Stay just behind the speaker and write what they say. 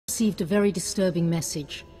received a very disturbing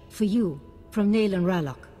message. For you, from Nail and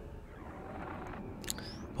Ralok.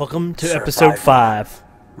 Welcome to episode 5.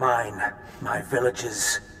 Mine, my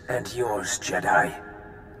villages, and yours, Jedi.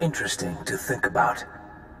 Interesting to think about.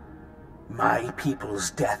 My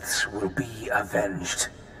people's deaths will be avenged.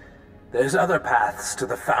 There's other paths to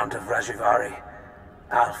the Fount of Rajivari.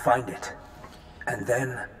 I'll find it. And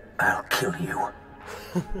then I'll kill you.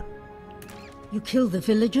 You kill the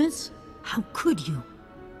villagers? How could you?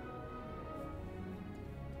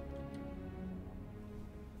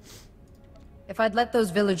 If I'd let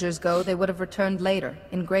those villagers go, they would have returned later,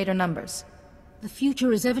 in greater numbers. The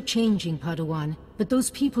future is ever-changing, Padawan, but those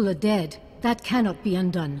people are dead. That cannot be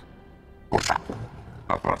undone.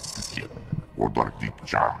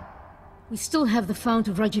 We still have the Fount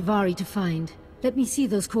of Rajivari to find. Let me see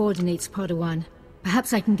those coordinates, Padawan.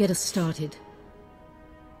 Perhaps I can get us started.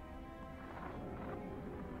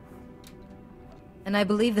 And I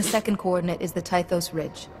believe the second coordinate is the Tythos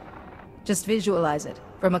Ridge. Just visualize it,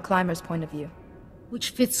 from a climber's point of view.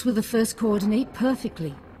 Which fits with the first coordinate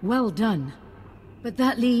perfectly. Well done. But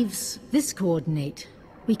that leaves this coordinate.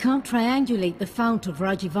 We can't triangulate the Fount of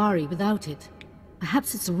Rajivari without it.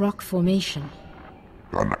 Perhaps it's a rock formation.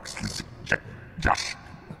 If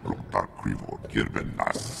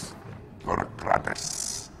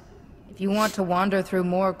If you want to wander through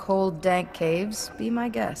more cold, dank caves, be my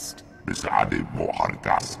guest.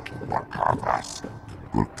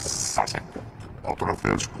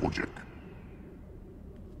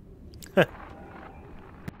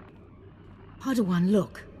 Padawan,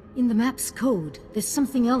 look. In the map's code, there's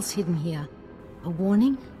something else hidden here. A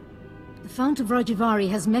warning? The Fount of Rajivari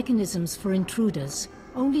has mechanisms for intruders.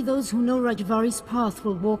 Only those who know Rajivari's path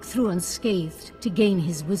will walk through unscathed to gain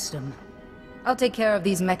his wisdom. I'll take care of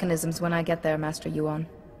these mechanisms when I get there, Master Yuan.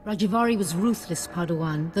 Rajivari was ruthless,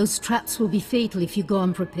 Padawan. Those traps will be fatal if you go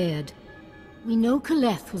unprepared. We know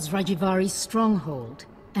Kaleth was Rajivari's stronghold,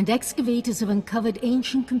 and excavators have uncovered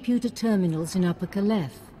ancient computer terminals in Upper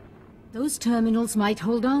Kaleth. Those terminals might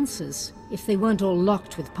hold answers, if they weren't all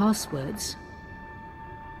locked with passwords.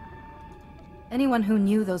 Anyone who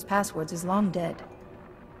knew those passwords is long dead.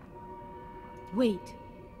 Wait.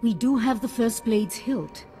 We do have the First Blade's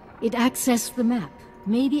hilt. It accessed the map.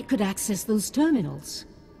 Maybe it could access those terminals.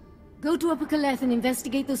 Go to Upper Kaleth and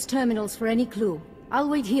investigate those terminals for any clue. I'll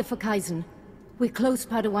wait here for Kaizen. We're close,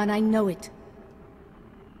 Padawan, I know it.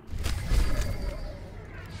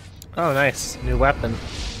 Oh, nice. New weapon.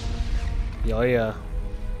 Yeah.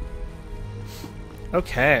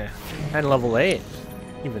 Okay. And level 8.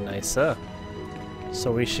 Even nicer.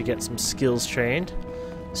 So we should get some skills trained.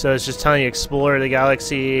 So it's just telling you explore the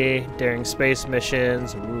galaxy, daring space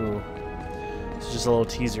missions. Ooh. It's just a little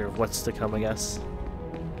teaser of what's to come, I guess.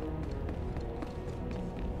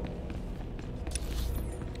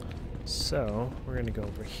 So we're gonna go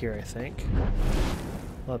over here, I think.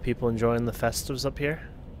 A lot of people enjoying the festives up here.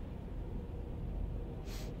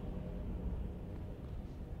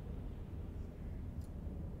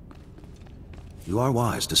 You are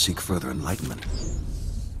wise to seek further enlightenment.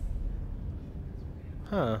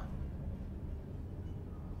 Huh.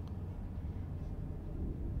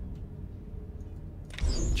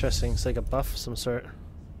 Interesting. It's like a buff of some sort.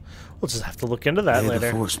 We'll just have to look into that May later.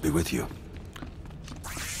 the Force be with you.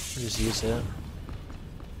 We'll just use it.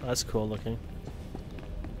 Oh, that's cool looking.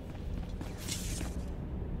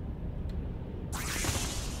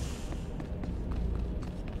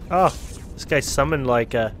 Oh, this guy summoned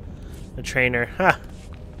like a trainer. Ha!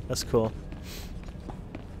 That's cool.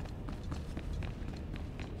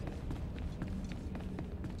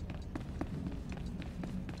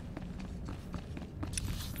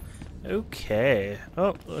 Okay.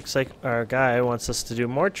 Oh, looks like our guy wants us to do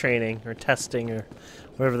more training or testing or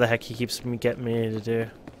whatever the heck he keeps getting me to do.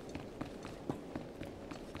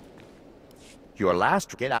 Your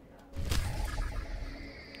last get out.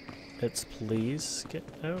 Let's please get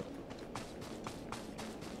out.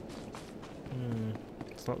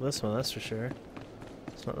 It's not this one, that's for sure.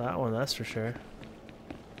 It's not that one, that's for sure.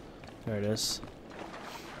 There it is.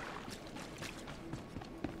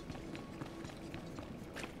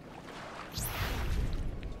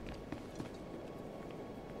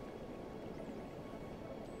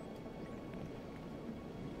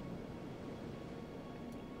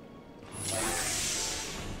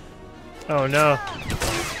 Oh no.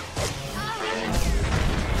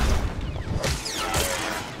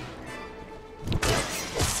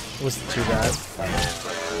 It wasn't too bad.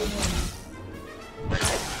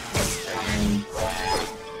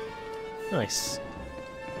 Nice.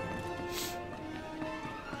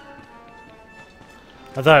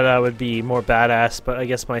 I thought that would be more badass, but I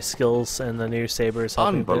guess my skills and the new sabers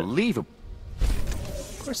help me a bit. Unbelievable.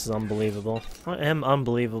 Of course it's unbelievable. I am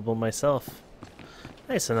unbelievable myself.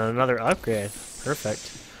 Nice, and another upgrade.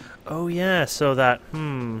 Perfect. Oh yeah, so that,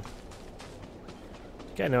 I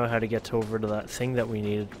think I know how to get over to that thing that we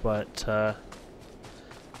needed, but,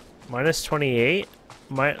 minus 28?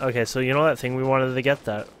 Okay, so you know that thing we wanted to get,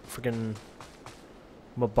 that freaking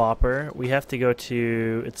Mabopper? We have to go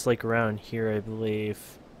to, it's like around here, I believe.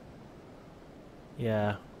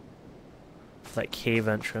 Yeah. That cave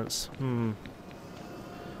entrance.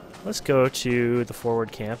 Let's go to the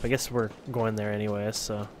forward camp. I guess we're going there anyways,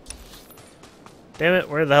 so. Damn it,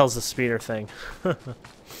 where the hell's the speeder thing? There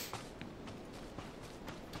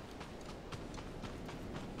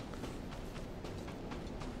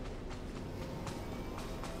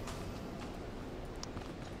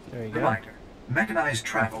you go. Reminder, mechanized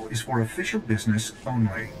travel is for official business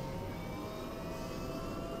only.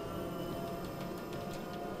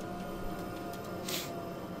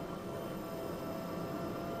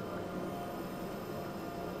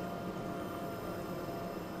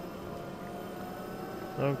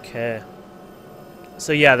 Okay.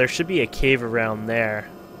 So yeah, there should be a cave around there.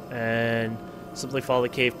 And simply follow the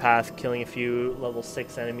cave path, killing a few level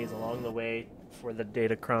 6 enemies along the way for the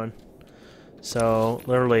Datacron. So,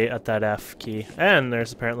 literally at that F key. And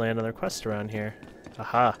there's apparently another quest around here.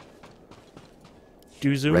 Aha.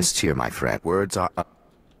 Do zoom. Rest here, my friend. Words are...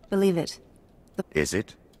 Believe it. Is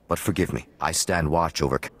it? But forgive me. I stand watch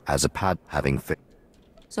over as a pad having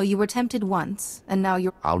So you were tempted once, and now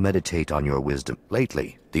you're... I'll meditate on your wisdom.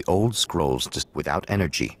 Lately, the old scrolls just without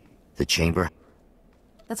energy. The chamber...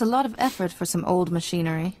 That's a lot of effort for some old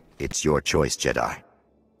machinery. It's your choice, Jedi.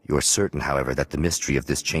 You're certain, however, that the mystery of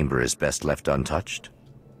this chamber is best left untouched?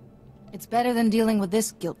 It's better than dealing with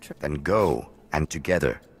this guilt trip. Then go, and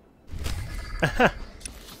together.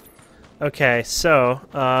 Okay, so,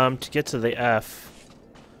 to get to the F,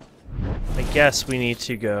 I guess we need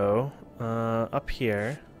to go up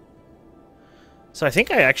here. So I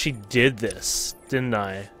think I actually did this, didn't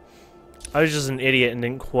I? I was just an idiot and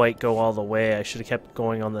didn't quite go all the way. I should have kept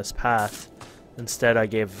going on this path. Instead, I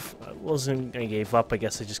gave up. I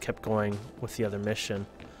guess I just kept going with the other mission.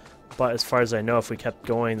 But as far as I know, if we kept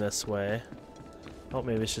going this way... Oh,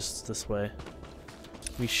 maybe it's just this way.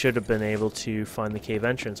 We should have been able to find the cave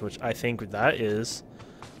entrance, which I think that is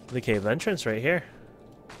the cave entrance right here.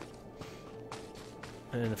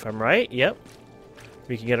 And if I'm right, yep.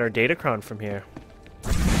 We can get our Datacron from here.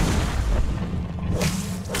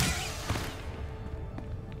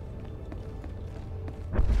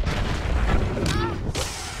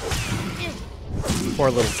 Poor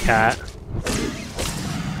little cat.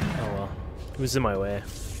 Oh well. Who's in my way?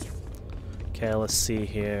 Okay, let's see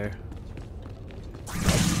here.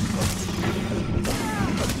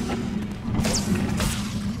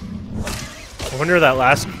 I wonder that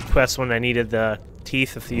last quest when I needed the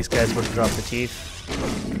teeth, if these guys would have dropped the teeth.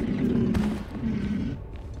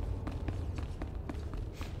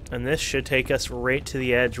 And this should take us right to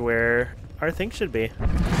the edge where our thing should be.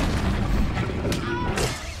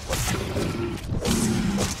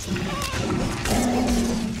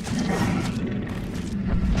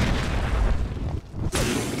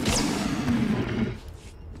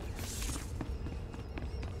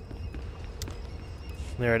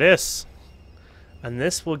 There it is. And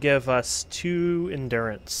this will give us 2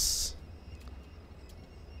 endurance.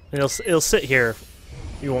 And it'll sit here.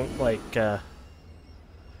 You won't like yeah,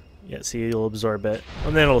 see, you'll absorb it.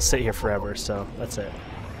 And then it'll sit here forever, so that's it.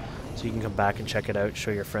 So you can come back and check it out,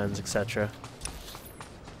 show your friends, etc.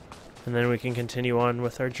 And then we can continue on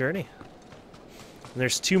with our journey. And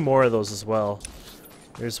there's 2 more of those as well.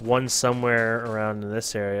 There's one somewhere around in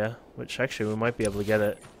this area, which actually we might be able to get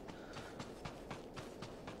it.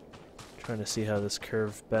 Trying to see how this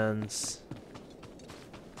curve bends.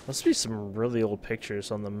 Must be some really old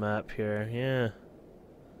pictures on the map here, yeah.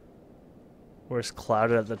 Or it's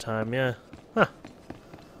clouded at the time, yeah. Huh.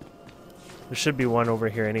 There should be one over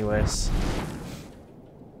here anyways.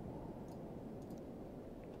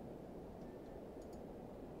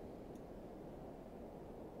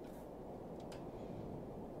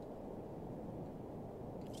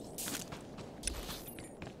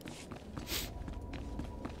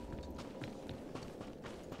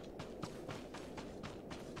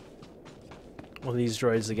 One of these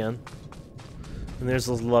droids again. And there's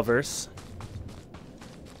those lovers.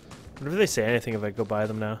 What if they say anything if I go by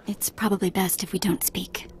them now? It's probably best if we don't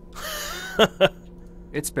speak.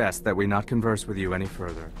 It's best that we not converse with you any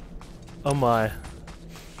further. Oh my.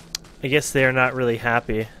 I guess they are not really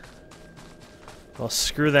happy. Well,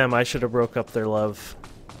 screw them. I should have broke up their love.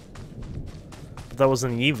 But that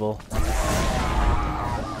wasn't evil.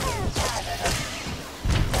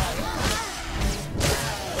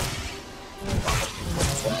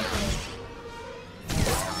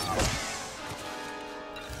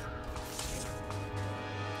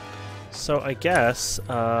 So I guess,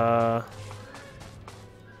 there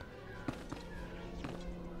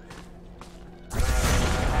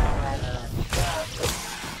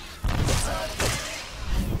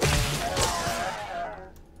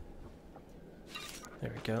we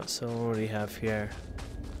go. So what do we have here?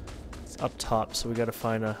 It's up top, so we gotta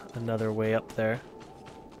find another way up there.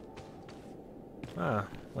 Ah,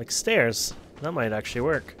 like stairs. That might actually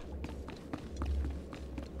work.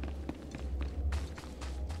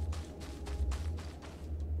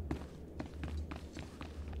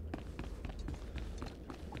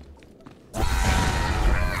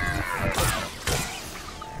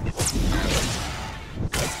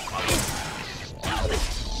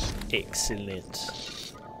 Excellent.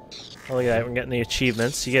 Oh, look at that, we're getting the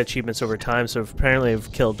achievements. You get achievements over time, so apparently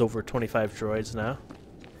I've killed over 25 droids now.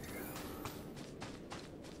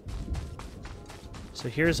 So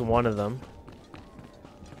here's one of them.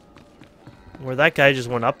 Where that guy just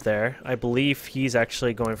went up there, I believe he's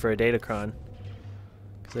actually going for a datacron.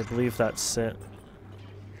 Because I believe that's it.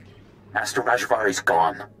 Master Rajavari's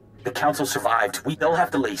gone. The Council survived. They'll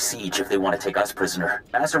have to lay siege if they want to take us prisoner.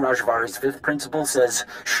 Master Rajavari's fifth principle says,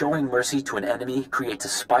 showing mercy to an enemy creates a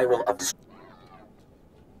spiral of destruction.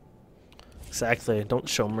 Exactly. Don't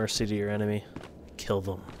show mercy to your enemy. Kill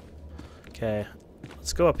them. Okay.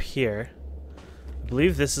 Let's go up here. I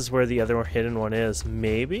believe this is where the other hidden one is.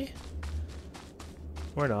 Maybe?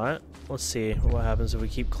 Or not. Let's see what happens if we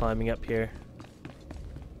keep climbing up here.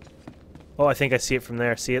 Oh, I think I see it from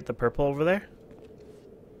there. See it? The purple over there?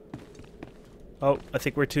 Oh, I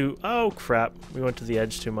think we're too... Oh, crap. We went to the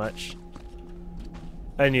edge too much.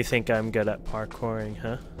 And you think I'm good at parkouring,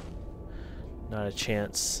 huh? Not a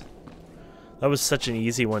chance. That was such an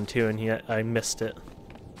easy one, too, and yet I missed it.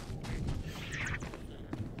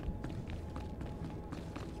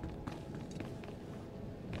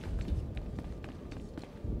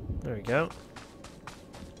 There we go.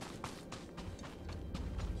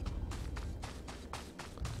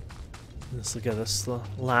 Let's look at this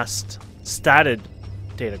last statted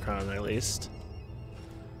datacron, at least.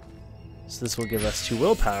 So this will give us 2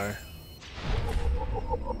 willpower.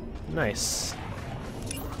 Nice.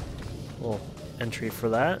 Little entry for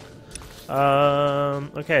that.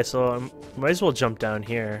 Okay, so I might as well jump down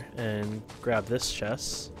here and grab this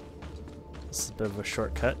chest. This is a bit of a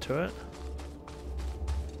shortcut to it.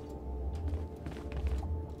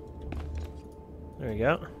 There we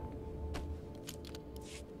go.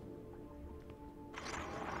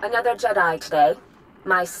 Another Jedi today.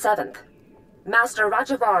 My 7th. Master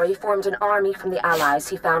Rajavari formed an army from the allies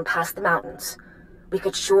he found past the mountains. We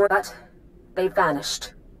could sure, but they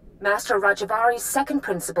vanished. Master Rajavari's second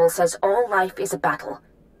principle says all life is a battle,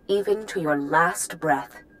 even to your last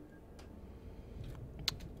breath.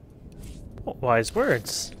 Wise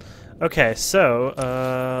words. Okay, so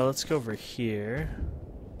let's go over here.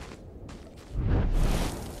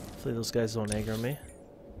 Hopefully those guys don't aggro me.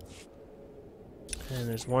 And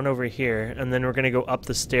there's one over here, and then we're gonna go up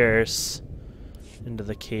the stairs into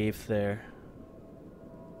the cave there.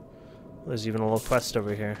 There's even a little quest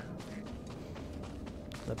over here.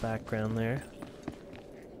 The background there.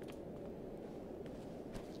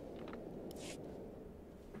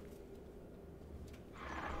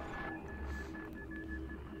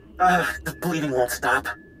 The bleeding won't stop.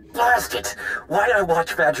 Blast it! Why did I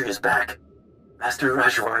watch Vadria's back? Master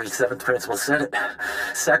Rajavari's 7th principle said it.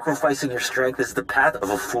 Sacrificing your strength is the path of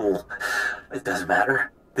a fool. It doesn't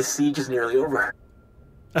matter. The siege is nearly over.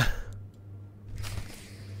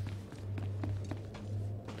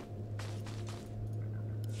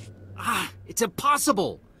 It's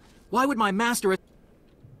impossible! Why would my master...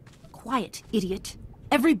 Quiet, idiot.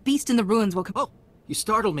 Every beast in the ruins will come... Oh! You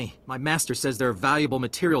startled me. My master says there are valuable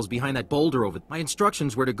materials behind that boulder over... My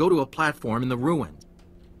instructions were to go to a platform in the ruins.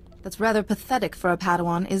 That's rather pathetic for a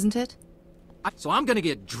Padawan, isn't it? So I'm gonna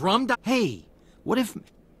get drummed... Hey! What if...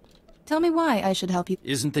 Tell me why I should help you.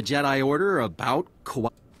 Isn't the Jedi Order about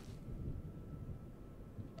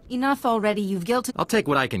Enough already, you've guilted... I'll take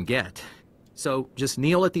what I can get. So, just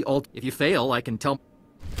kneel at the altar. If you fail, I can tell...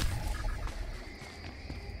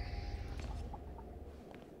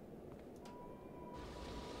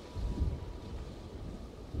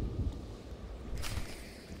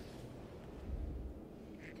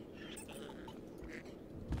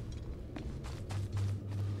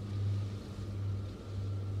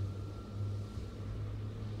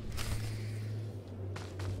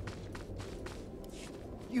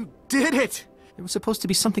 You did it! There was supposed to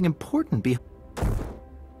be something important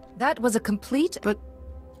That was a complete... But,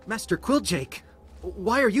 Master Quilljake,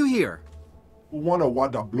 why are you here? Wana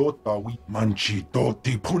wada blota wi manchi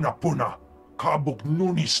doti puna puna. Kabuk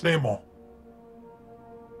nuni snemo.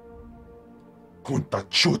 Kunta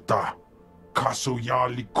chuta.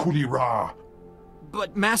 Kasuyali kulira.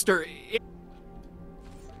 But, Master...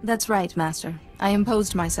 That's right, Master. I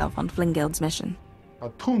imposed myself on Flingild's mission.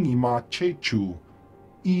 Atungi ma chechu.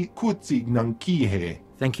 I kutsig nankihe.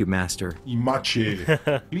 Thank you, Master. Imache.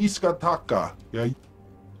 Liska taka. Ya.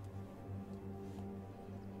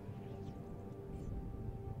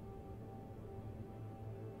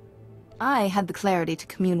 I had the clarity to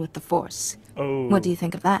commune with the Force. Oh. What do you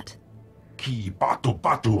think of that? Ki batu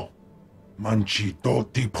batu. Manchi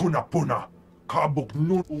doti puna puna. Kabuk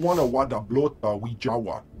nun wana wada blota wi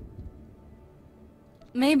jawa.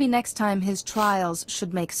 Maybe next time his trials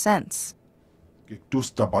should make sense.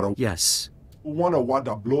 Yes. Wana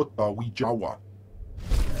wada blota wi jawa.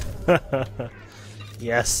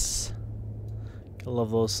 Yes. I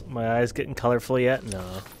love those. My eyes getting colorful yet? No.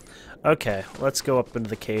 Okay, let's go up into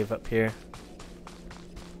the cave up here.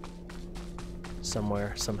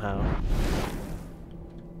 Somewhere, somehow.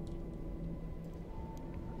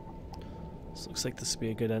 This looks like this would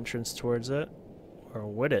be a good entrance towards it. Or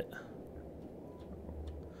would it?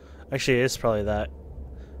 Actually, it is probably that.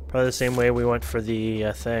 Probably the same way we went for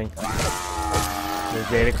the thing. The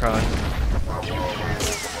Datacron.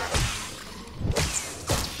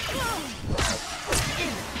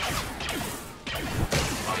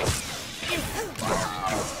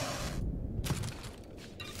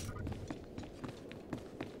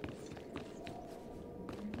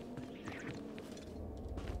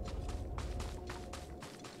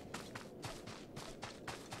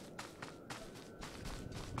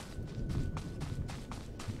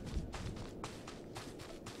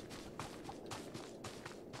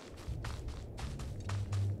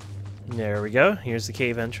 There we go. Here's the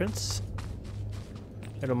cave entrance.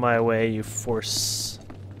 Out of my way, you Force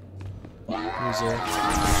user.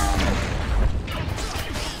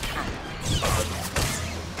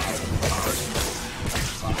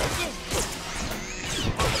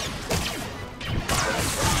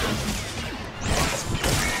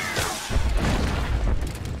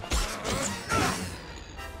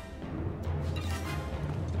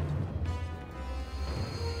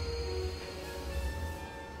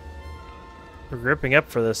 We're grouping up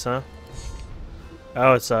for this, huh?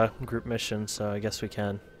 Oh, it's a group mission, so I guess we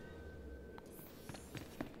can.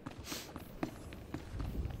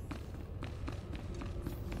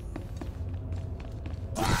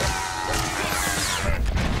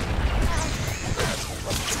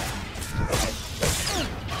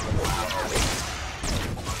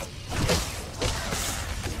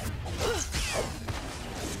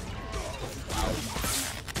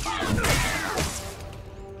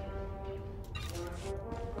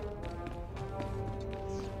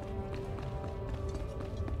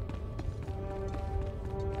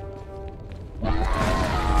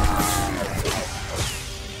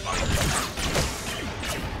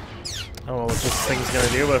 I don't know what this thing's gonna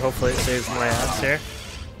do, but hopefully it saves my ass here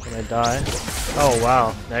when I die. Oh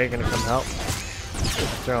wow, now you're gonna come help.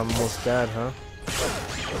 After I'm almost dead, huh?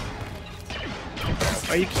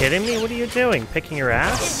 Are you kidding me? What are you doing? Picking your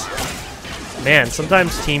ass? Man,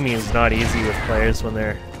 sometimes teaming is not easy with players when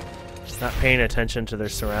they're not paying attention to their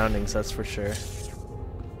surroundings, that's for sure.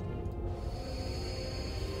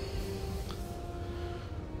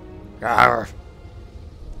 Arr.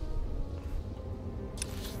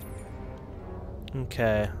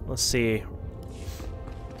 Okay, let's see.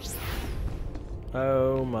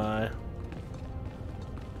 Oh my. I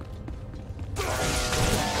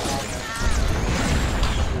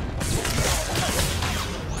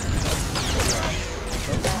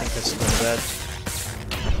think this is going to bed.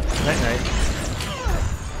 Night night.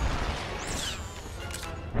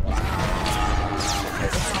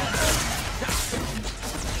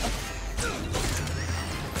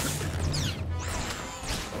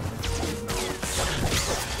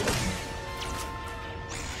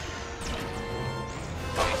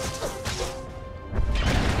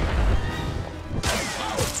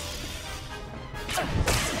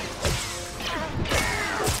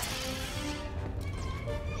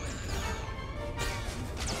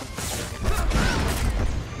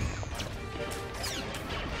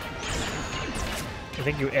 I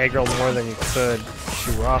think you aggroed more than you could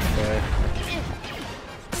shoo off there.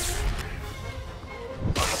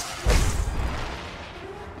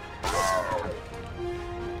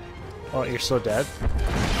 Oh, you're so dead?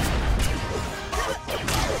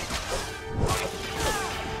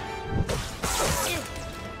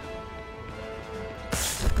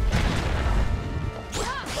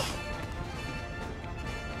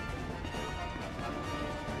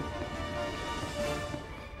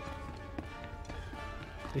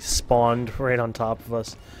 He spawned right on top of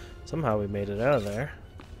us. Somehow we made it out of there.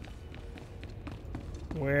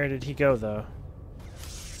 Where did he go, though?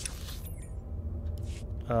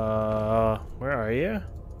 Where are you?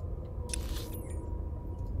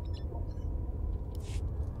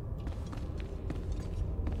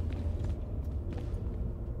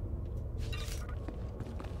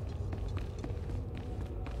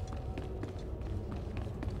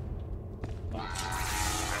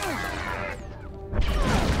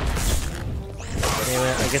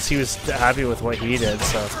 I guess he was happy with what he did,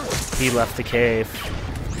 so he left the cave.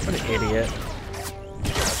 What an idiot.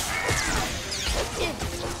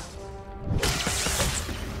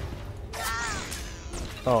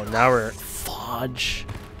 Oh, now we're... Fudge.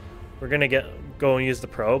 We're gonna go and use the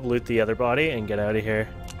probe, loot the other body, and get out of here.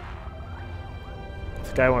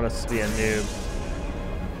 This guy wants us to be a noob.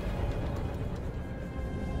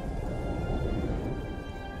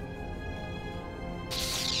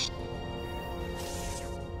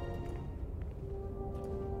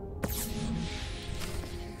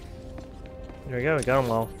 There we go, we got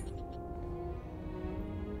him all.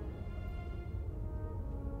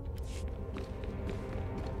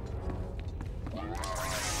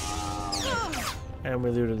 And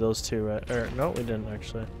we looted those two, right? Or, no, we didn't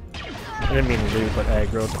actually. I didn't mean to loot, but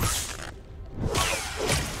aggroed.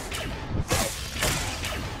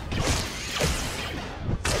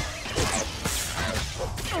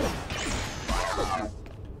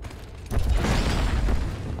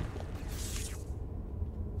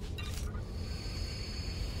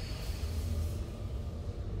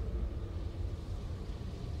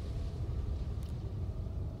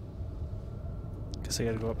 Guess I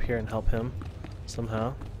gotta go up here and help him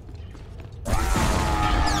somehow.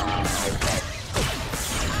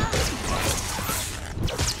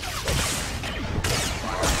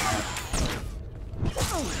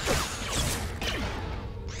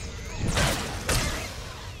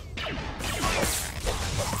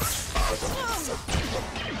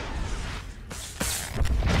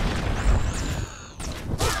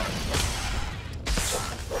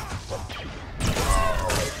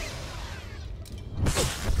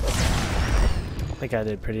 I think I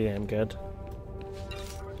did pretty damn good.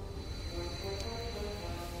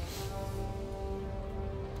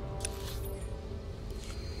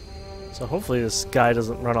 So hopefully this guy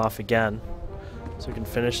doesn't run off again, so we can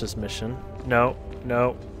finish this mission. No,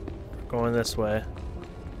 no, we're going this way.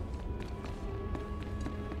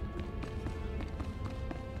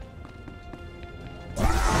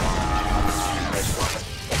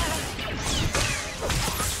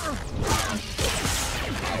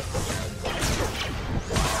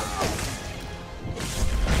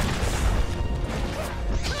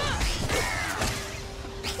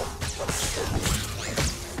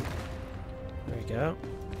 Go.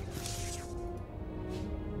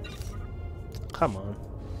 Come on.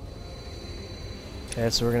 Okay,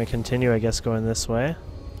 so we're gonna continue, I guess, going this way.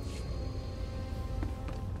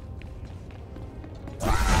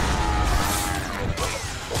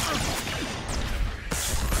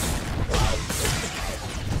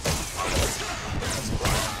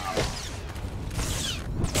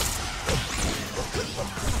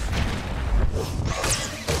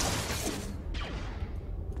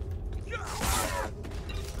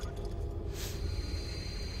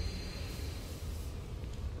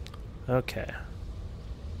 Okay.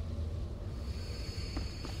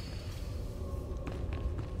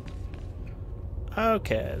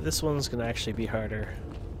 Okay, this one's gonna actually be harder.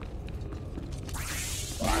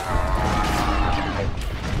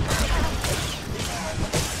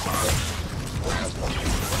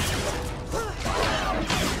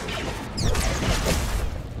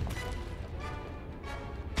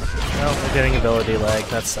 Oh, we're getting ability lag,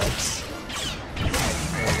 that sucks.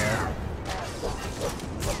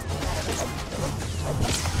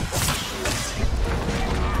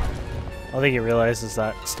 I think he realizes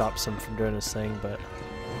that stops him from doing his thing, but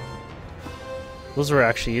those were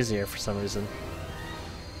actually easier for some reason.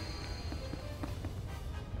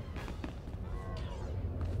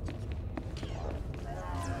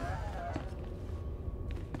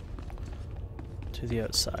 To the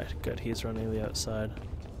outside. Good, he's running the outside.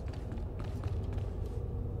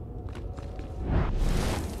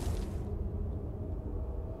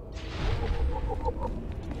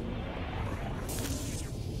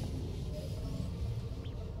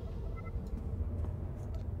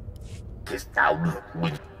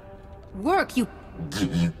 Work, you...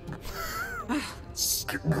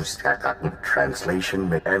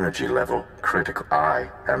 Translation, energy level, critical. I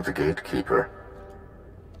am the gatekeeper.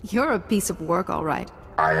 You're a piece of work, all right.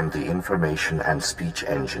 I am the information and speech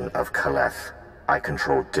engine of Kaleth. I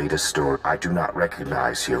control data store. I do not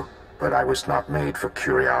recognize you, but I was not made for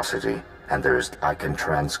curiosity. And I can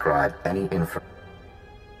transcribe any info.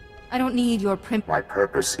 I don't need your My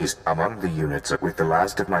purpose is among the units with the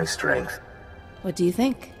last of my strength. What do you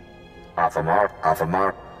think?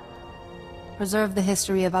 Avamar. Preserve the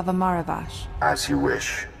history of Avamaravash. As you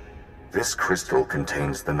wish. This crystal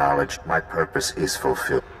contains the knowledge. My purpose is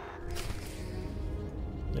fulfilled.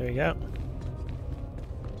 There you go.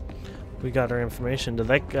 We got our information. Did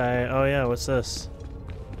that guy... Oh yeah, what's this?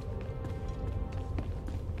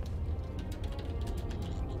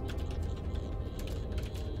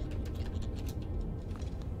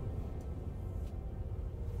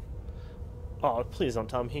 Oh, please don't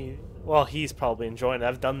tell him well, he's probably enjoying it.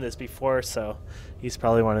 I've done this before, so he's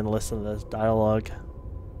probably wanting to listen to this dialogue.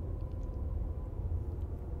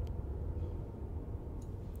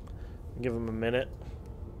 Give him a minute.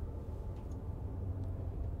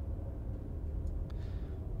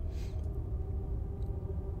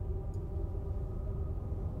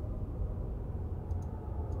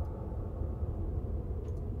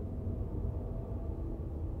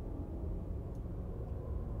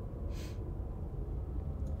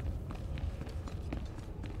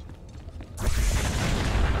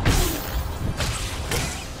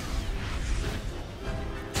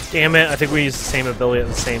 Damn it, I think we used the same ability at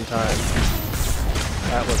the same time.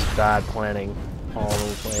 That was bad planning all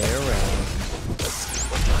the way around.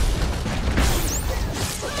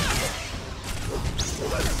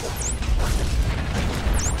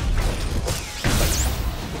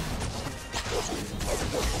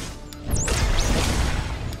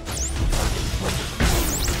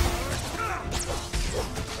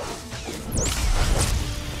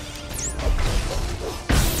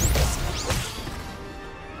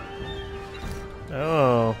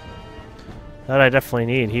 Oh, that I definitely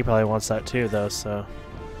need. He probably wants that too, though, so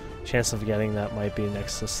chance of getting that might be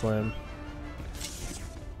next to slim.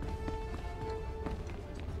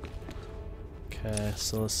 Okay,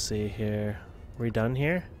 so let's see here. Are we done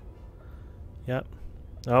here? Yep.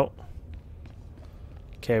 Oh.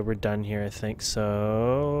 Okay, we're done here, I think.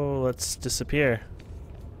 So let's disappear.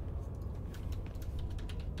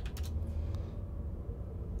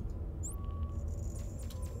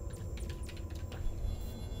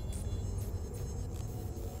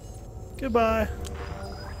 Goodbye.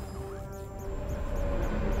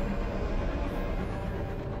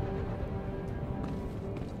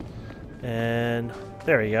 And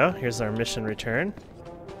there we go. Here's our mission return.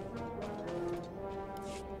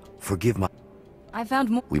 Forgive my... I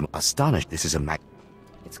found more. We astonished. This is a mag...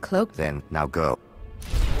 It's cloaked. Then, now go.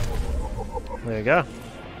 There you go.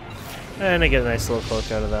 And I get a nice little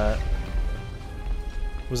cloak out of that.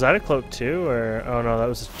 Was that a cloak too, or... Oh no, that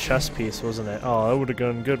was a chest piece, wasn't it? Oh, that would have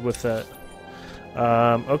gone good with that.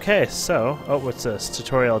 Okay, so... Oh, what's this?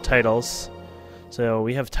 Tutorial titles. So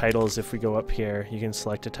we have titles if we go up here. You can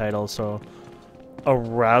select a title. So,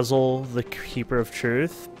 Arousal, the Keeper of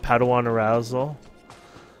Truth. Padawan Arousal.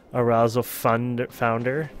 Arousal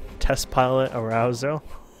Founder. Test Pilot Arousal.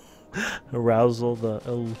 Arousal the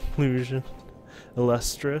Illusion.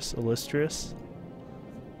 Illustrious.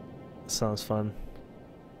 Sounds fun.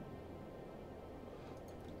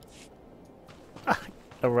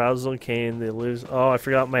 Arousal Kane, the illusion. Oh, I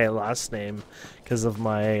forgot my last name because of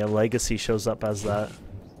my legacy shows up as that.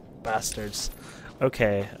 Bastards.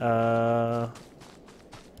 Okay,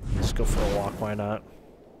 let's go for a walk, why not?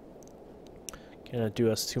 Can't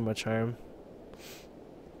do us too much harm.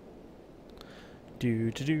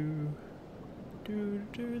 Those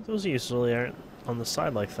usually aren't on the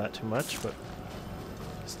side like that too much, but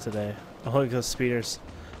it's today. Oh, look at those speeders.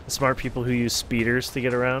 The smart people who use speeders to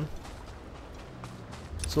get around.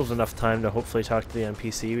 Still have enough time to hopefully talk to the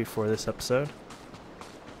NPC before this episode.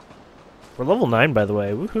 We're level 9, by the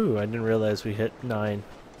way. Woohoo! I didn't realize we hit 9.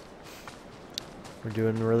 We're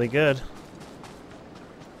doing really good.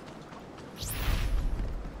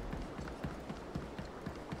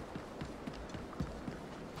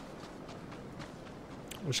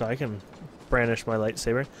 Wish I can brandish my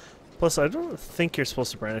lightsaber. Plus, I don't think you're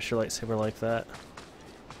supposed to brandish your lightsaber like that.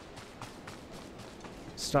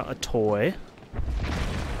 It's not a toy.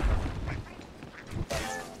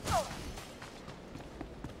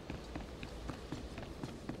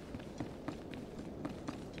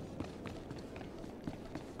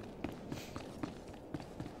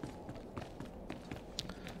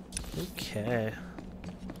 Okay.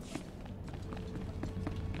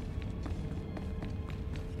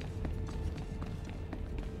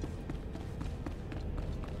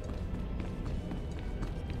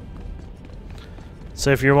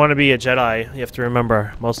 So if you want to be a Jedi, you have to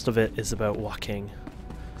remember most of it is about walking.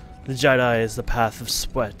 The Jedi is the path of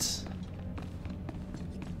sweat.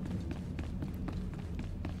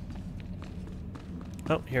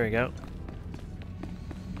 Oh, here we go.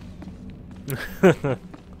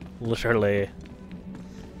 Literally.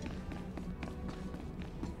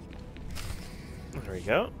 There we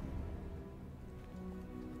go.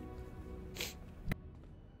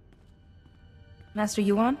 Master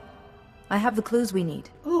Yuan, I have the clues we need.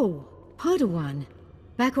 Oh, Padawan.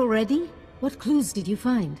 Back already? What clues did you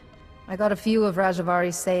find? I got a few of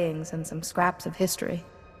Rajavari's sayings and some scraps of history.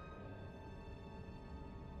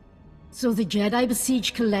 So the Jedi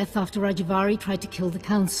besieged Kaleth after Rajavari tried to kill the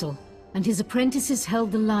Council, and his apprentices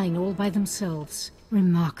held the line all by themselves.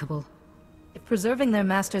 Remarkable. If preserving their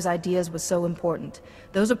master's ideas was so important,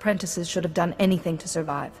 those apprentices should have done anything to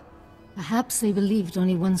survive. Perhaps they believed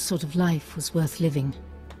only one sort of life was worth living.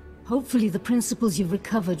 Hopefully the principles you've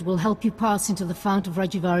recovered will help you pass into the Fount of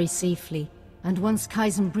Rajavari safely. And once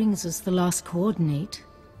Kaizen brings us the last coordinate...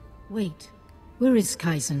 Wait, where is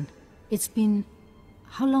Kaizen? It's been...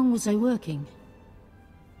 How long was I working?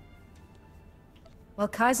 While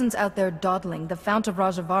Kaizen's out there dawdling, the Fount of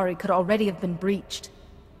Rajavari could already have been breached.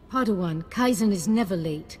 Padawan, Kaizen is never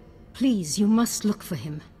late. Please, you must look for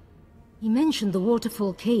him. He mentioned the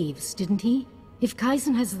Waterfall Caves, didn't he? If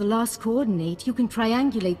Kaizen has the last coordinate, you can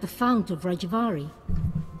triangulate the Fount of Rajavari.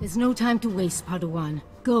 There's no time to waste, Padawan.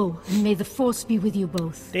 Go, and may the Force be with you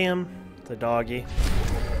both. Damn, the doggy.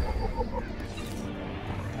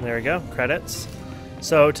 There we go, credits.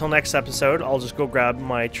 So, till next episode, I'll just go grab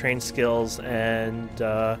my train skills and,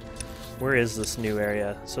 where is this new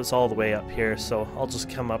area? So it's all the way up here, so I'll just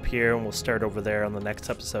come up here and we'll start over there on the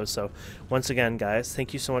next episode. So, once again, guys,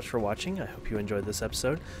 thank you so much for watching. I hope you enjoyed this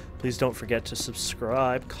episode. Please don't forget to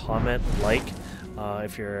subscribe, comment, like.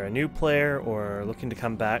 If you're a new player or looking to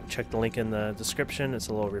come back, check the link in the description. It's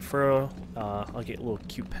a little referral. I'll get a little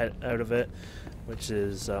cute pet out of it, which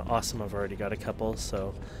is awesome. I've already got a couple,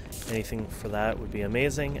 so anything for that would be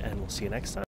amazing, and we'll see you next time.